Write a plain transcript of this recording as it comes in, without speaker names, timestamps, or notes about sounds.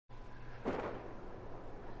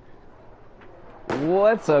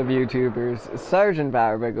What's up, YouTubers? Sergeant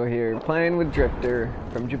Barbago here, playing with Drifter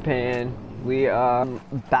from Japan. We are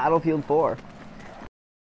Battlefield 4.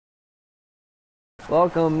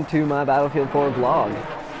 Welcome to my Battlefield 4 vlog.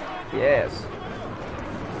 Yes.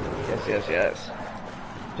 Yes.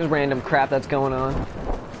 Just random crap that's going on.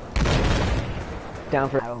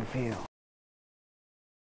 Down for Battlefield.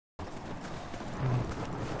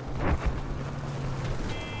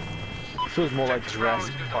 Feels more like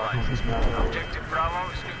Jurassic Park.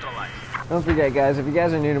 Don't forget, guys, if you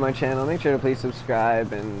guys are new to my channel, make sure to please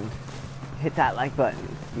subscribe and hit that like button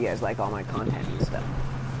if you guys like all my content and stuff.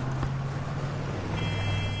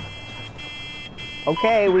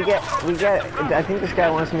 Okay, we get, I think this guy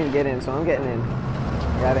wants me to get in, so I'm getting in.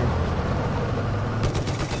 Got in.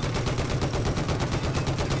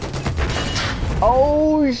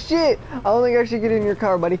 Oh, shit! I don't think I should get in your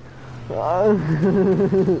car, buddy.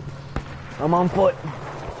 I'm on foot.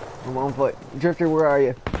 Drifter, where are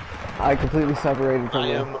you? I completely separated from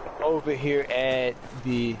you. I am over here at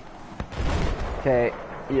the... Okay,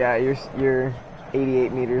 yeah, you're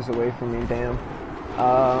 88 meters away from me, damn.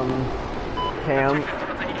 Okay,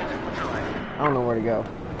 I don't know where to go.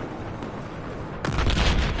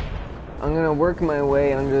 I'm gonna work my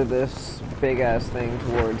way under this big-ass thing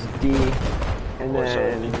towards D, and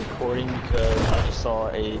then... recording because I just saw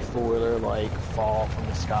a four-wheeler, like, fall from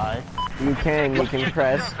the sky. You can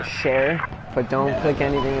press share, but don't click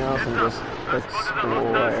anything else and just click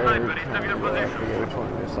square. I forget which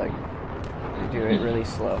one. Just like do it really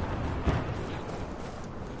slow.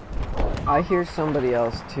 I hear somebody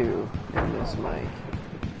else too in this mic.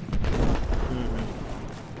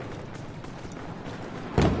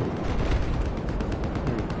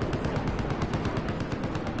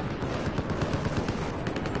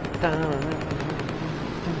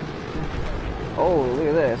 Oh, look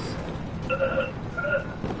at this.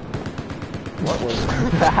 What was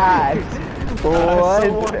that? What?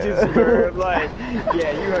 Someone just heard, like,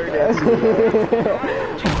 yeah, you heard that too.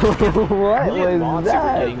 What was that?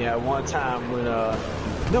 Were getting that one time when,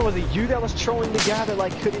 no, was it you that was trolling the guy that,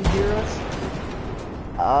 like, couldn't hear us?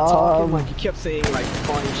 Talking, like, you kept saying, like,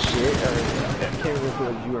 funny shit, or, I can't remember if it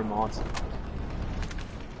was you or Monty.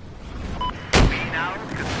 Now,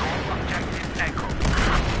 control objective Echo.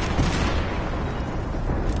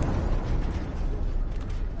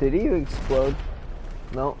 Did he explode?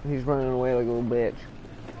 No, he's running away like a little bitch.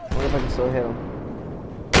 I wonder if I can still hit him.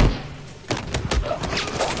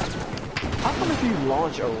 How come if you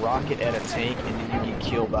launch a rocket at a tank and then you get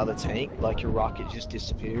killed by the tank, like your rocket just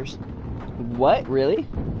disappears? What? Really?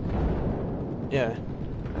 Yeah.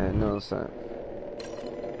 I didn't notice that.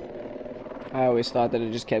 I always thought that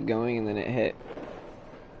it just kept going and then it hit.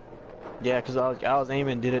 Yeah, because I was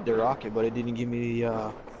aiming and did it the rocket, but it didn't give me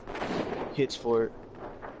the hits for it.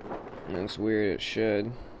 That's weird, it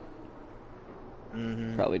should.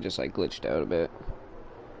 Probably just like glitched out a bit.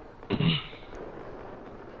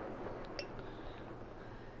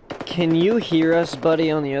 Can you hear us,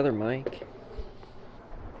 buddy, on the other mic?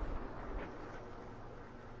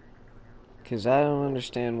 Because I don't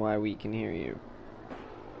understand why we can hear you.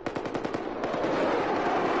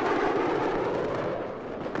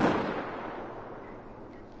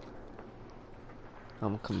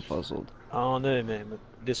 I'm confuzzled. I don't know, man, but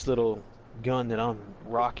this little gun that I'm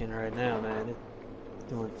rocking right now, man, it's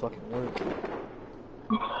doing fucking work.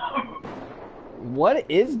 What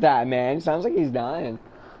is that, man? Sounds like he's dying.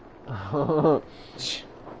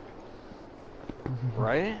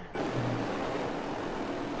 Right?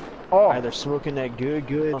 Oh. Either smoking that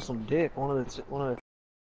good on some dick, one of the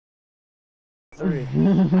three.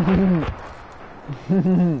 I'm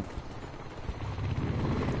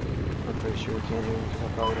pretty sure we can't hear him because I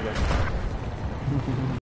probably got.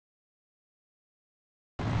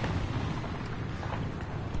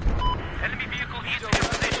 Enemy vehicle is in your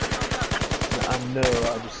position. I know,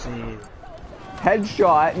 I've just seen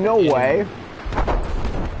Headshot, no way.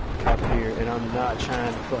 up here, and I'm not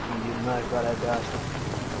trying to fucking get knifed by that guy.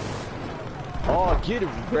 Oh, get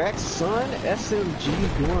wrecked, son!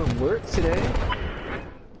 SMG doing work today.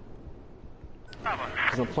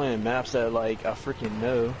 Cause I'm playing maps that, like, I freaking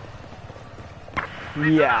know.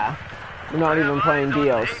 Yeah. We're not even playing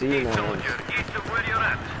DLC now.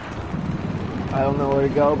 I don't know where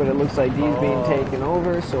to go, but it looks like D's being taken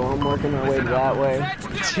over, so I'm working my way that way.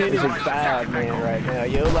 There's a bad man right now,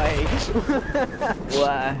 yo, like...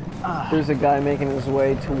 What? There's a guy making his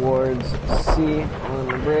way towards C on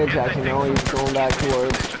the bridge. Actually, no, he's going back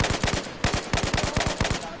towards...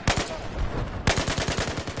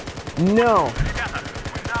 No!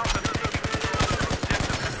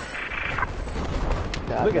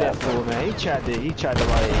 have Look at that. that fool, man. He tried to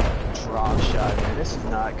like drop shot, man. This is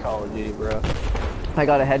not Call of Duty, bro. I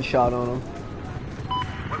got a headshot on him.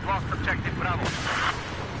 We've lost objective Bravo.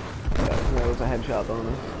 Yeah, there was a headshot on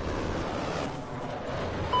him.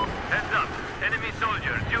 Heads up. Enemy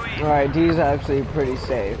soldier. Dewey. Alright, D's actually pretty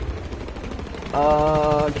safe.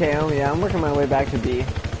 Okay, yeah, I'm working my way back to B.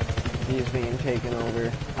 B is being taken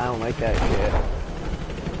over. I don't like that shit.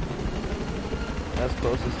 That's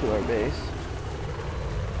closest to our base.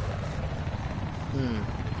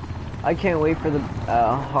 I can't wait for the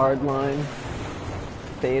hardline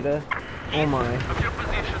beta. Oh my.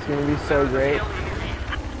 It's gonna be so great.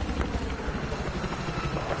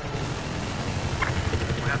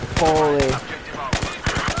 Holy.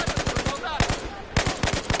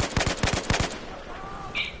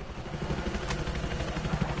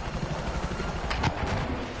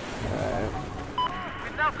 We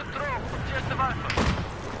now control objective Alpha.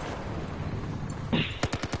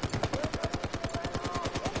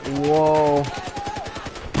 Whoa.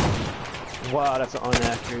 Wow, that's an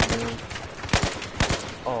unaccurate man.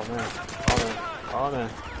 Oh man. Oh man. Oh man.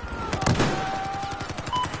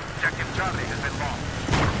 Objective Charlie has been lost.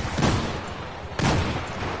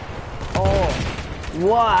 Oh.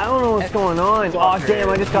 What? I don't know what's going on. Oh damn,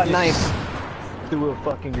 I just got knifed. Threw a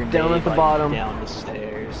fucking grenade Down at the like, bottom. down the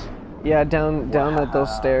stairs. Yeah, down at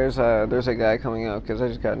those stairs, there's a guy coming out because I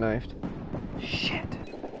just got knifed. Shit.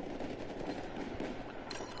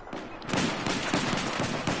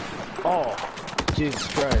 Oh, Jesus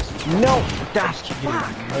Christ. No! That's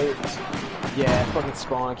Yeah, fucking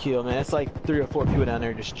spawn kill, man. It's like 3 or 4 people down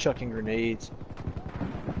there just chucking grenades.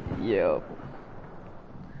 Yep.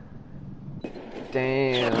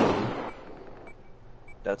 Damn.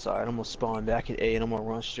 That's alright, I'm gonna spawn back at A and I'm gonna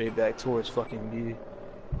run straight back towards fucking B.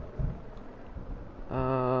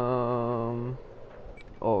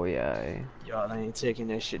 Oh yeah. Y'all ain't taking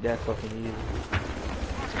that shit that fucking easy.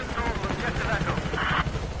 Control objective Echo.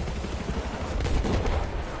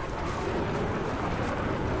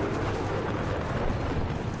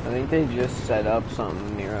 I think they just set up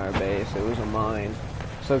something near our base. It was a mine.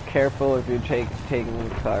 So careful if you're taking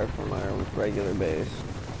the car from our regular base.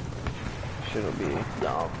 Shit'll be.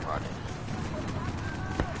 No, I'm running.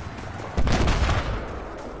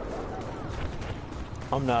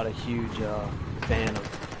 I'm not a huge fan of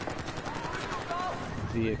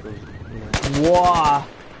vehicles. You know. Wow.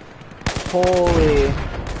 Holy.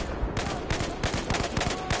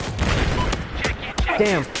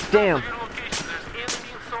 Damn, damn. Your location, there's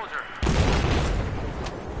enemy soldier.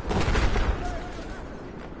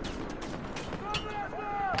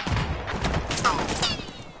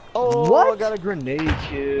 Oh, What? I got a grenade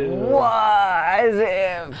kill. What? As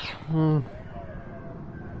if.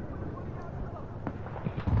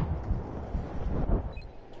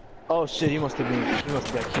 Oh shit, he must have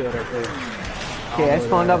got killed right there. Okay, I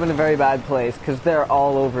spawned up in a very bad place because they're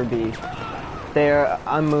all over B.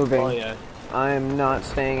 I'm moving. Oh yeah. I am not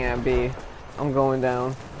staying at B. I'm going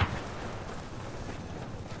down.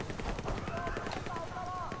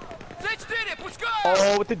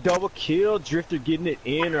 Oh, with the double kill, Drifter getting it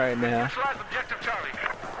in right now. Neutralize objective Charlie.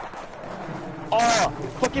 Oh,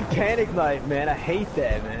 fucking panic knife, man. I hate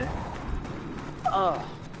that, man.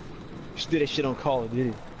 Just do that shit on Call of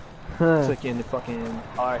Duty. Huh. Click in the fucking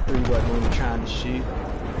R3 button when you're trying to shoot.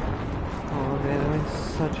 Oh man, I'm in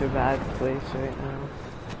such a bad place right now.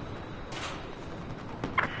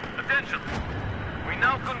 Attention. We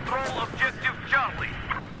now control objective Charlie.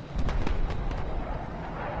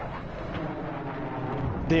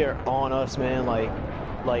 They're on us, man, like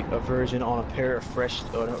a virgin on a pair of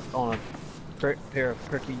pair of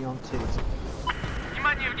perky young titties.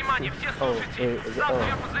 Внимание, внимание, все Oh, слушайте. is it, Stop your I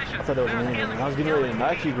positions. thought that was There's an enemy. enemy I was getting ready to nearly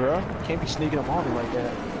knife you, bro. Can't be sneaking up on me like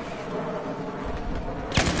that.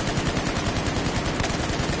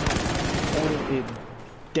 Holding it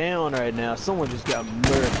down right now. Someone just got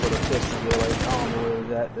murdered for the festival. Like, I don't know where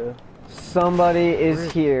that though. Somebody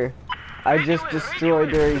is here. I just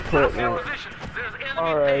destroyed their Stop your equipment. positions. There's enemy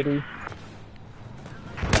Alrighty.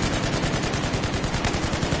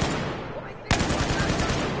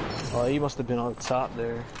 Oh, he must have been on top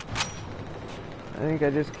there. I think I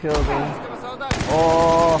just killed him.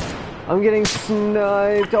 Oh, I'm getting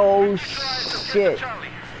sniped. Oh shit. Charlie.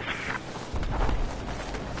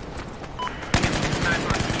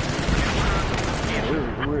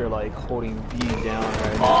 Yeah, we're like holding B down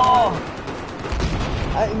right now. Oh,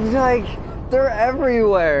 like they're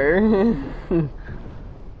everywhere.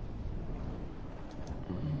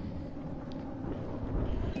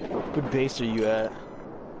 What base are you at?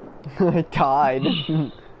 I died.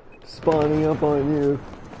 Spawning up on you.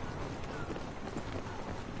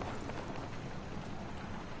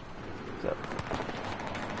 What's up?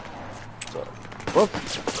 What's up?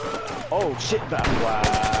 Whoops. Oh shit!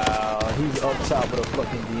 Wow, he's up top with a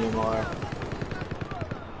fucking DMR.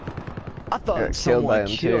 I Got thought killed by someone him,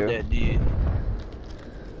 killed too. that dude.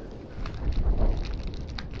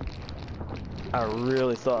 I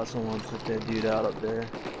really thought someone took that dude out up there.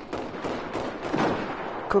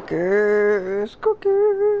 Cookies,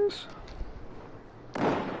 cookies.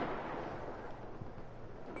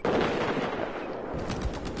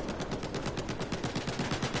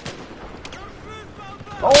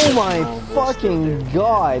 Oh my fucking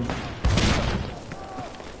god!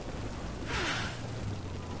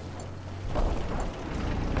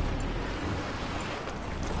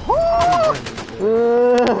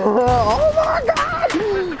 Oh my god!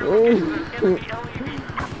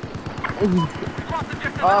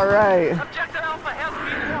 Alright. Objective Alpha has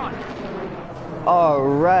been won.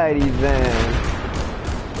 Alrighty then.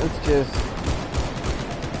 Let's just...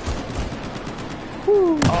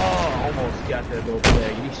 Whew. Oh, almost got that little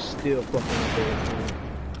flag. He's still fucking up there.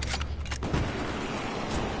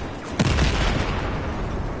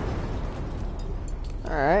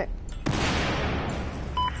 Alright.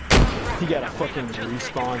 He got a fucking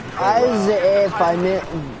respawn. As if I meant...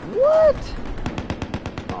 What?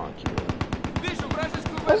 Oh,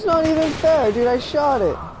 That's not even fair, dude. I shot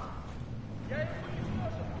it.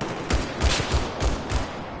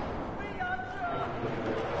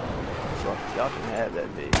 fuck, y'all can have that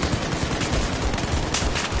bitch.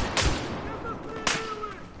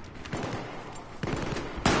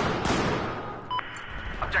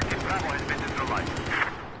 Objective Bravo has been neutralized.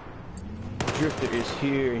 Drifter is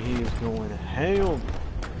here and he is going ham.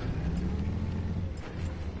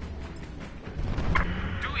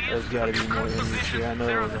 There's gotta be more enemies here. I know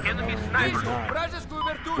there's maybe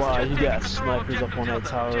not. Wow, you got snipers up on that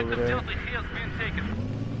tower over there. They're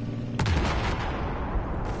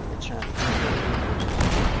trying to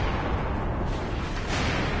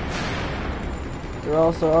They're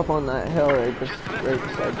also up on that hill right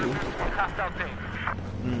beside you.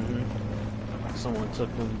 Someone took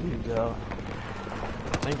them dudes out.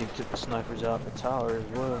 I think they took the snipers out the tower as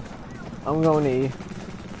well. I'm going to E.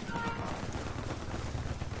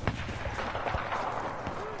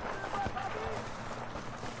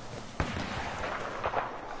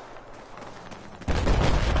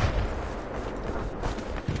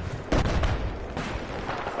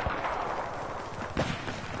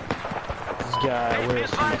 Guy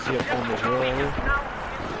wears CC up on his road.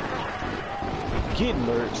 Get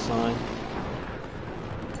alert, son.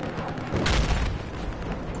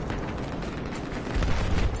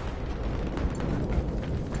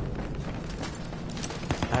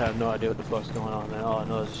 I have no idea what the fuck's going on, man. All I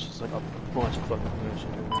know is it's just like a bunch of fucking weird shit.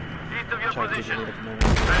 East of your Try to position. take it from there.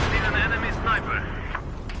 I've seen an enemy sniper.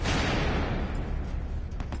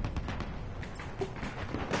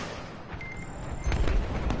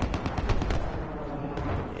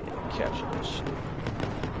 Capture this shit.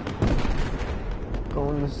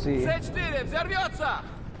 Going to C.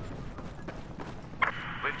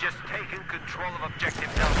 We've just taken control of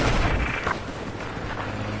objective Delta.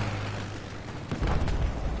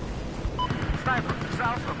 Sniper,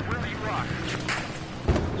 south of where you are.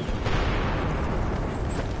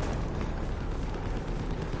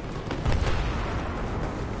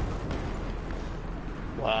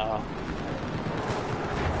 Wow.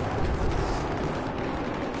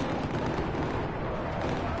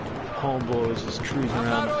 Homeboy is just cruising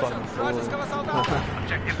around the fucking floor.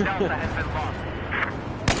 Objective Delta has been lost.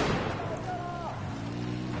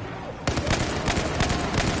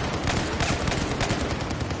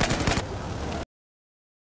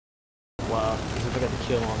 Wow, as if I got the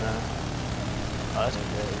kill on that. Oh, that's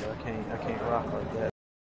okay. I can't rock like that.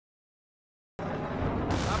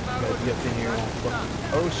 Gotta be up in here on fucking.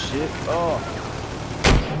 Oh shit! Oh.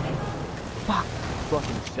 Fuck.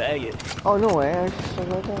 Fucking faggot. Oh, no way. I just saw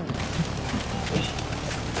right there.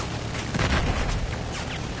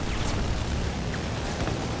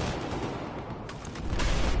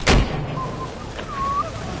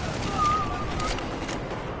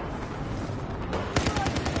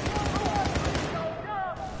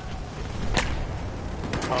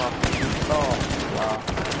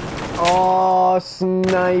 Oh,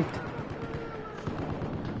 sniped.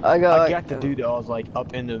 I got the dude that was like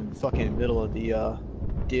up in the fucking middle of the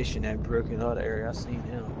dish in that broken hut area. I seen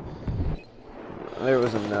him. There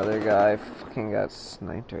was another guy. Fucking got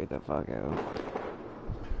sniped right the fuck out.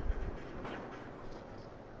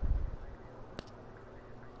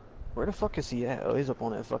 Where the fuck is he at? Oh, he's up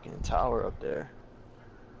on that fucking tower up there.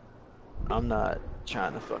 I'm not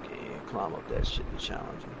trying to fucking climb up that shit to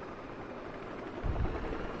challenge him.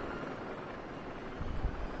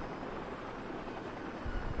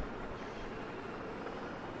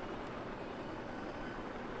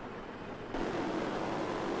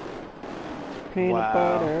 Peanut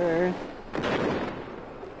butter.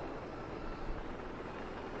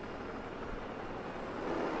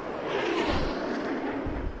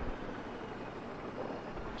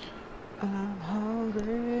 I'm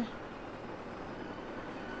hungry.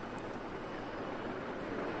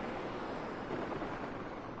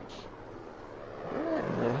 Where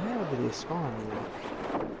in the hell did he spawn here?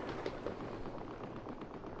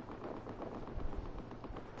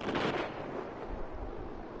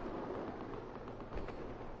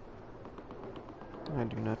 I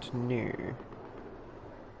do not know.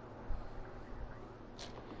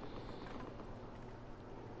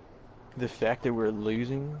 The fact that we're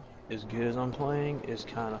losing as good as I'm playing is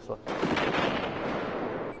kind of fucking,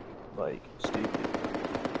 like, stupid.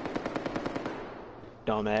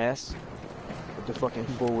 Dumbass. With the fucking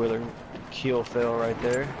four-wheeler kill fail right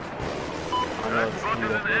there. I know I've it's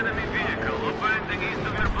spotted an enemy vehicle operating east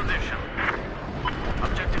of your position.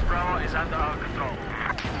 Objective Bravo is under our control.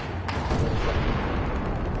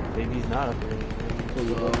 maybe he's not up there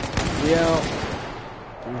anymore. Yeah.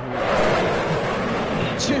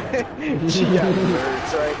 She got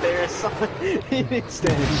birds right there, son. He didn't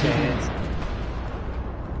stand a chance.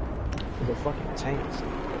 The fucking tanks.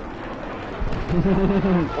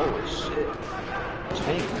 Holy shit.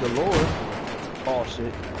 Tank galore. Oh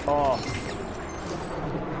shit. Oh.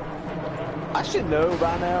 I should know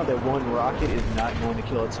by now that one rocket is not going to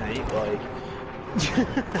kill a tank, like.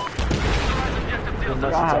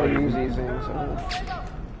 Unless How it's to already use these things. So.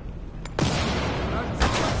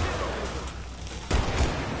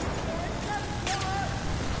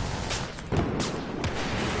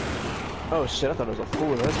 Oh shit, I thought it was a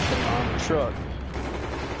fool. That's just an armored truck.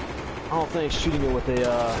 I don't think shooting it with a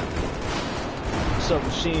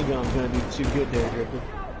submachine gun is gonna be too good there, Griffin.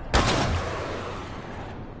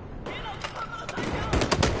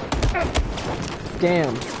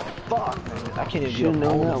 Damn. Fuck, man. I can't even Should've get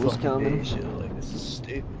known up that was fucking coming. base, shit. Like, this is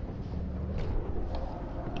stupid.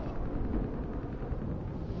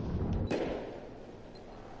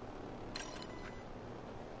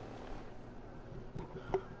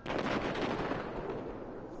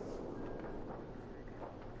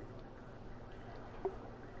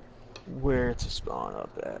 Where to spawn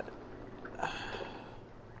up at?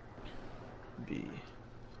 B.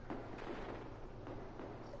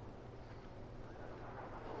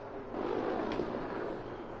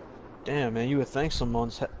 Damn, man, you would think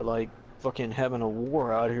someone's like fucking having a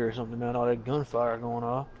war out here or something, man. All that gunfire going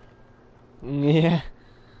off. Yeah.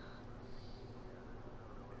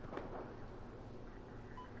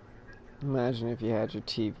 Imagine if you had your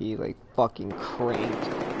TV like fucking cranked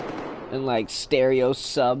and like stereo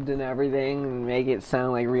subbed and everything and make it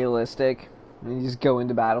sound like realistic. And you just go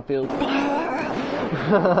into Battlefield.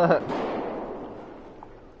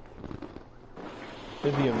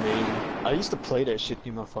 It'd be amazing. I used to play that shit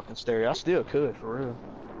through my fucking stereo. I still could, for real.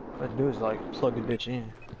 All I had to do is like plug the bitch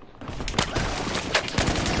in.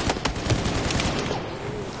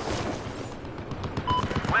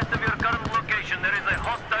 West of your current location, there is a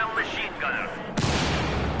hostile machine gunner.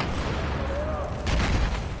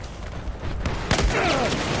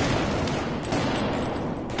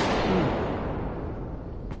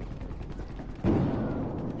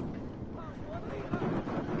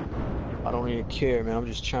 I don't even care, man. I'm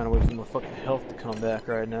just trying to wait for my fucking health to come back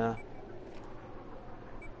right now.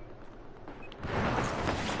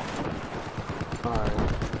 Alright.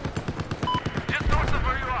 Just north of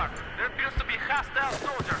where you are, there appears to be hostile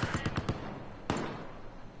soldiers.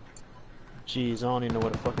 Jeez, I don't even know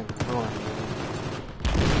what to fucking run.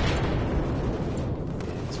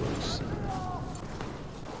 It's what's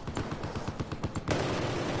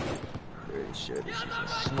pretty sure this is a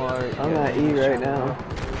smart. I'm at E right now.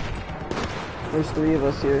 There's 3 of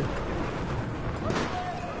us here.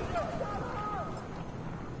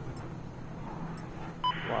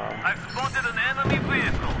 Wow. I've spotted an enemy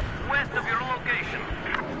vehicle west of your location.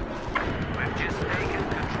 We've just taken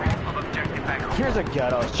control of objective Echo. Here's a guy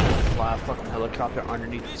that was trying to fly a fucking helicopter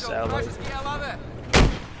underneath the satellite.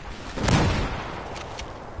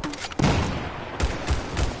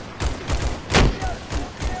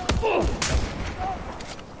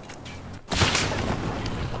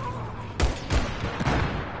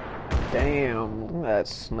 Damn, that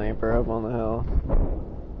sniper up on the hill.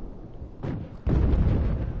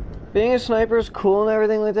 Being a sniper is cool and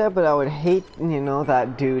everything like that, but I would hate, you know,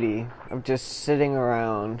 that duty of just sitting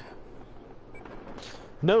around.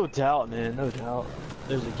 No doubt, man, no doubt.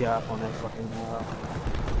 There's a gap on that fucking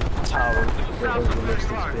tower that overlooks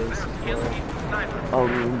this base as well.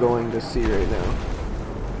 I'm going to see right now.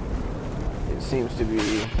 It seems to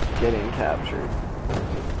be getting captured.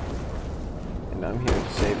 And I'm here to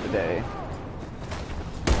save the day.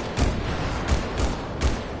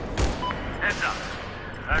 Heads up.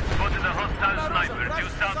 I've spotted a hostile sniper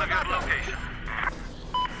just out of your location.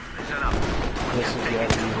 Listen up. This is the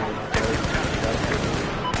other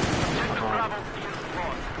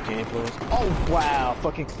Oh wow,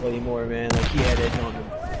 fucking Claymore, man. Like he had it on the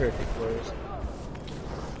perfect place.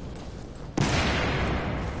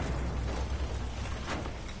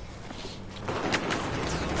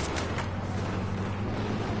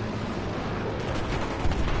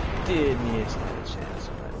 Didn't stand a chance.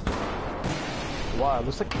 Wow, it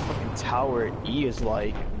looks like the fucking tower at E is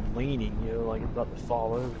like leaning, you know, like it's about to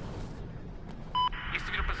fall over. East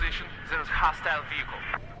of your position, there's hostile vehicle.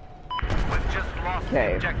 We've just lost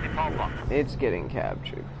the objective Alpha. It's getting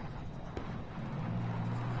captured.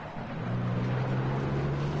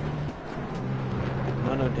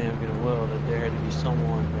 I know damn good and well that there had to be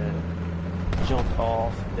someone that jumped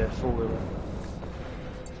off that four-wheeler.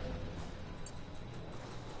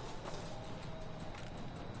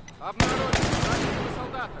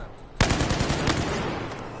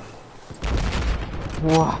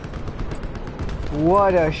 Wow.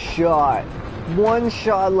 What a shot. One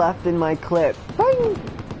shot left in my clip. Bang!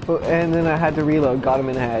 And then I had to reload. Got him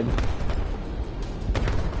in the head.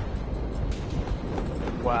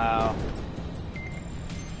 Wow.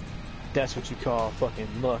 That's what you call fucking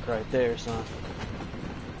luck right there, son.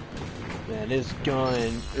 Man, this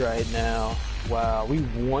gun right now. Wow, we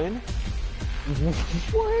won?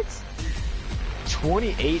 What?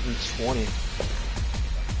 28 and 20.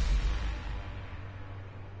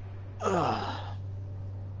 Ugh.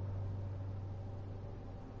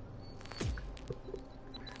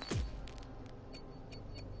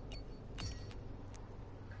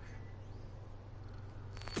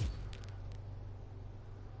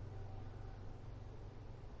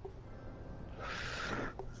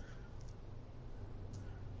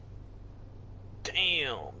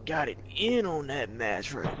 Damn, got it in on that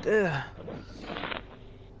match right there.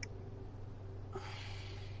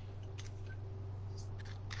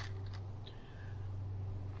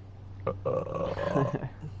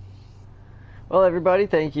 Well, everybody,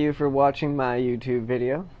 thank you for watching my YouTube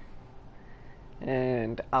video.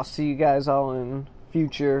 And I'll see you guys all in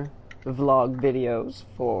future vlog videos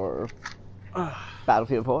for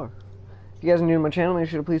Battlefield 4. If you guys are new to my channel, make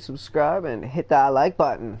sure to please subscribe and hit that like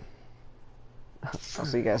button. I'll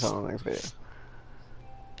see you guys all in the next video.